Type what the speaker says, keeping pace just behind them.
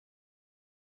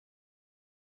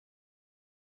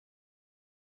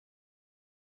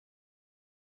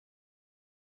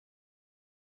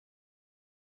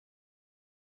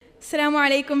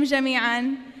Assalamu alaikum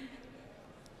jami'an.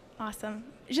 Awesome.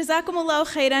 Jazakumullahu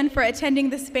khairan for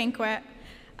attending this banquet.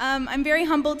 I'm very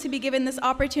humbled to be given this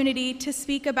opportunity to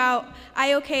speak about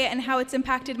IOK and how it's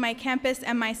impacted my campus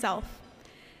and myself.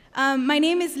 My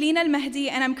name is Leen Al-Mahdi,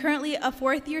 and I'm currently a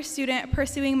fourth-year student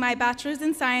pursuing my bachelor's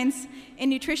in science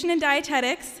in nutrition and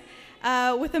dietetics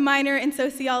with a minor in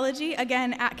sociology,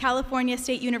 again at California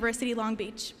State University, Long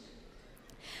Beach.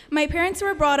 My parents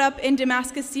were brought up in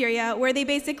Damascus, Syria, where they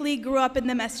basically grew up in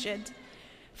the masjid.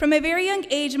 From a very young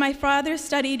age, my father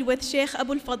studied with Sheikh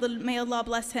Abul Fadl, may Allah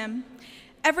bless him.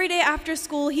 Every day after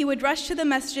school, he would rush to the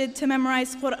masjid to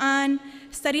memorize Quran,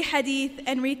 study hadith,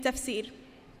 and read tafsir.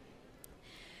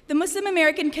 The Muslim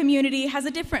American community has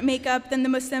a different makeup than the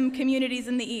Muslim communities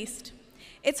in the East.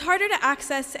 It's harder to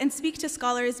access and speak to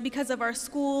scholars because of our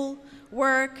school,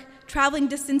 work, traveling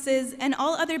distances, and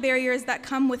all other barriers that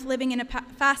come with living in a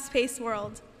fast-paced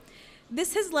world.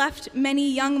 This has left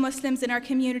many young Muslims in our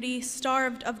community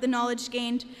starved of the knowledge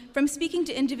gained from speaking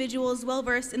to individuals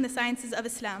well-versed in the sciences of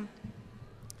Islam.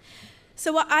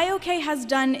 So what IOK has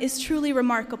done is truly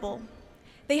remarkable.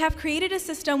 They have created a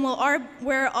system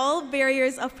where all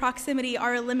barriers of proximity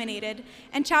are eliminated,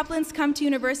 and chaplains come to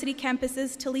university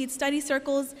campuses to lead study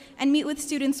circles and meet with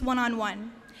students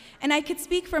one-on-one. And I could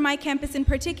speak for my campus in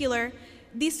particular.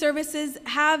 These services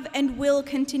have and will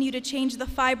continue to change the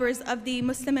fibers of the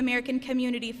Muslim American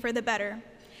community for the better.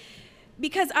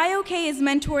 Because IOK is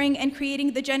mentoring and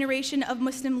creating the generation of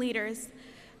Muslim leaders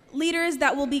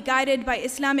that will be guided by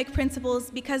Islamic principles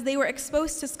because they were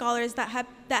exposed to scholars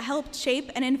that helped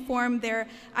shape and inform their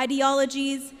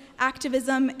ideologies,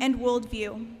 activism, and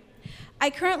worldview. I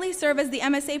currently serve as the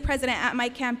MSA President at my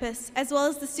campus, as well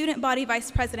as the Student Body Vice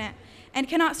President, and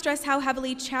cannot stress how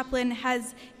heavily chaplain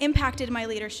has impacted my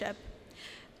leadership.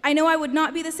 I know I would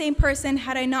not be the same person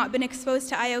had I not been exposed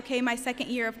to IOK my second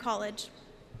year of college.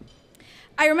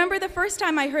 I remember the first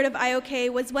time I heard of IOK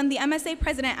was when the MSA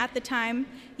President at the time,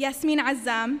 Yasmin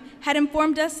Azzam, had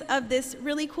informed us of this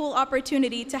really cool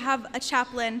opportunity to have a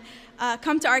chaplain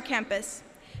come to our campus.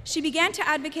 She began to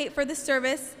advocate for this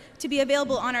service to be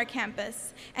available on our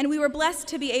campus, and we were blessed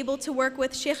to be able to work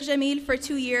with Sheikh Jamil for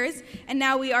 2 years, and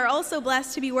now we are also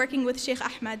blessed to be working with Sheikh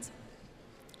Ahmed.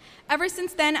 Ever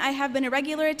since then, I have been a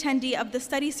regular attendee of the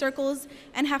study circles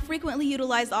and have frequently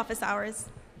utilized office hours.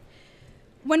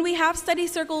 When we have study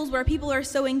circles where people are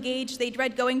so engaged they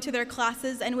dread going to their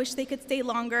classes and wish they could stay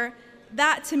longer,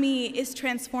 that to me is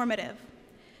transformative.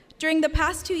 During the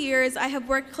past 2 years, I have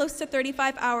worked close to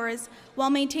 35 hours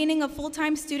while maintaining a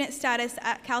full-time student status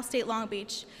at Cal State Long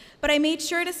Beach, but I made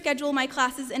sure to schedule my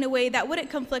classes in a way that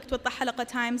wouldn't conflict with the halaqah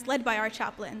times led by our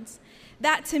chaplains.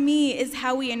 That to me is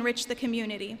how we enrich the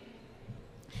community.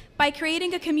 By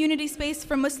creating a community space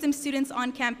for Muslim students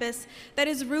on campus that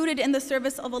is rooted in the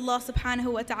service of Allah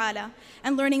subhanahu wa ta'ala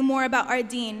and learning more about our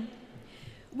deen.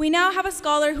 We now have a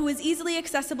scholar who is easily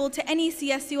accessible to any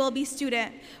CSULB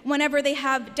student whenever they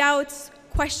have doubts,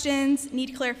 questions,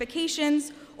 need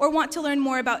clarifications, or want to learn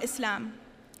more about Islam.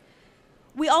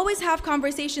 We always have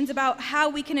conversations about how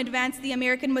we can advance the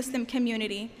American Muslim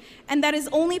community, and that is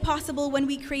only possible when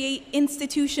we create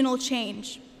institutional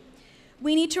change.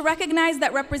 We need to recognize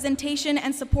that representation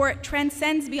and support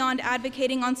transcends beyond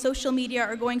advocating on social media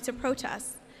or going to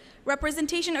protests.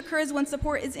 Representation occurs when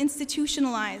support is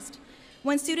institutionalized,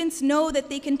 when students know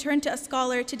that they can turn to a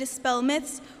scholar to dispel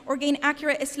myths or gain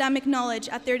accurate Islamic knowledge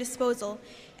at their disposal.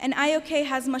 And IOK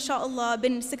has, mashallah,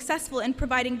 been successful in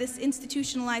providing this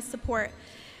institutionalized support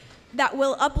that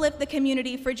will uplift the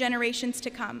community for generations to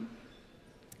come.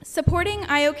 Supporting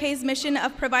IOK's mission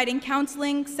of providing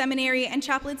counseling, seminary, and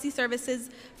chaplaincy services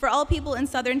for all people in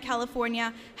Southern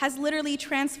California has literally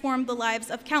transformed the lives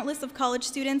of countless of college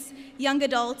students, young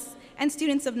adults, and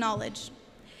students of knowledge.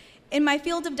 In my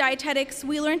field of dietetics,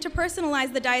 we learn to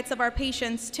personalize the diets of our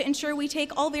patients to ensure we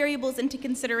take all variables into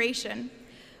consideration.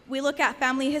 We look at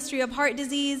family history of heart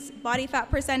disease, body fat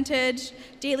percentage,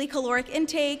 daily caloric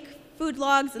intake, food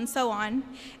logs, and so on.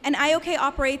 And IOK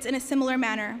operates in a similar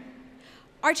manner.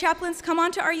 Our chaplains come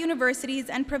onto our universities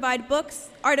and provide books,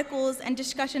 articles, and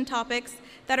discussion topics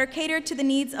that are catered to the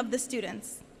needs of the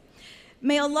students.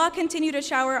 May Allah continue to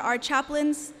shower our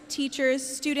chaplains, teachers,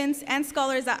 students, and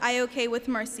scholars at IOK with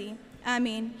mercy.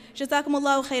 Ameen.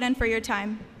 Jazakumullahu khairan for your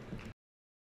time.